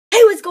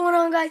is going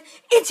on, guys?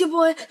 It's your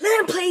boy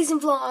Land Plays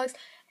and Vlogs,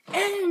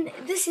 and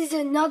this is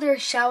another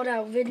shout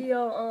out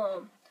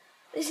video.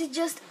 This is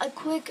just a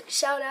quick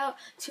shout out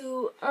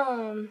to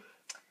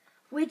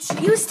which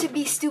used to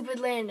be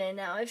Stupid Landon.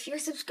 Now, if you're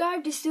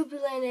subscribed to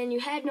Stupid Landon and you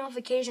had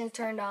notifications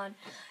turned on,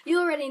 you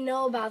already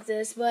know about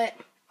this. But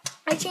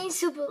I changed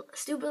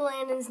Stupid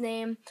Landon's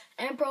name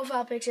and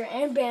profile picture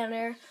and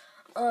banner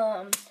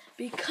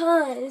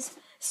because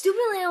Stupid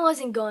Landon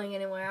wasn't going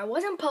anywhere. I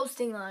wasn't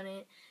posting on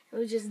it. It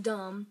was just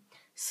dumb.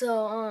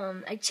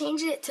 So, I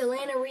changed it to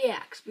Lana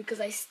Reacts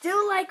because I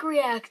still like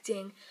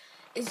reacting.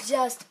 It's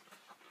just,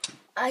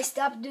 I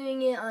stopped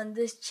doing it on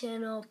this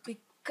channel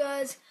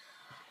because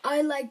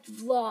I liked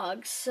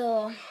vlogs.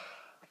 So,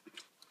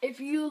 if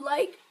you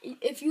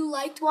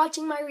liked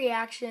watching my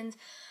reactions,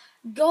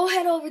 go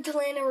head over to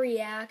Lana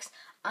Reacts.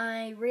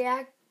 I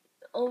react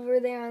over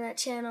there on that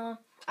channel.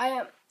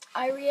 I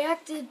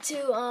reacted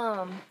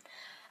to,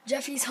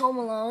 Jeffy's Home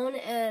Alone,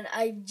 and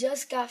I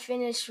just got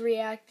finished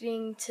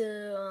reacting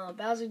to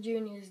Bowser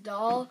Jr.'s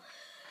doll,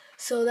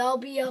 so that'll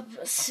be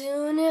up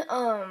soon.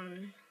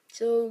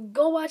 So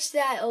go watch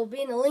that. It'll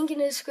be in the link in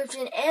the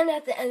description and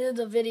at the end of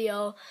the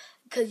video,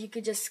 because you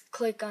could just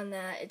click on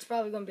that. It's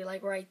probably gonna be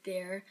like right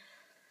there.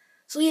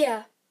 So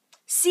yeah,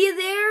 see you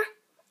there.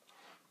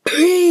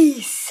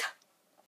 Peace.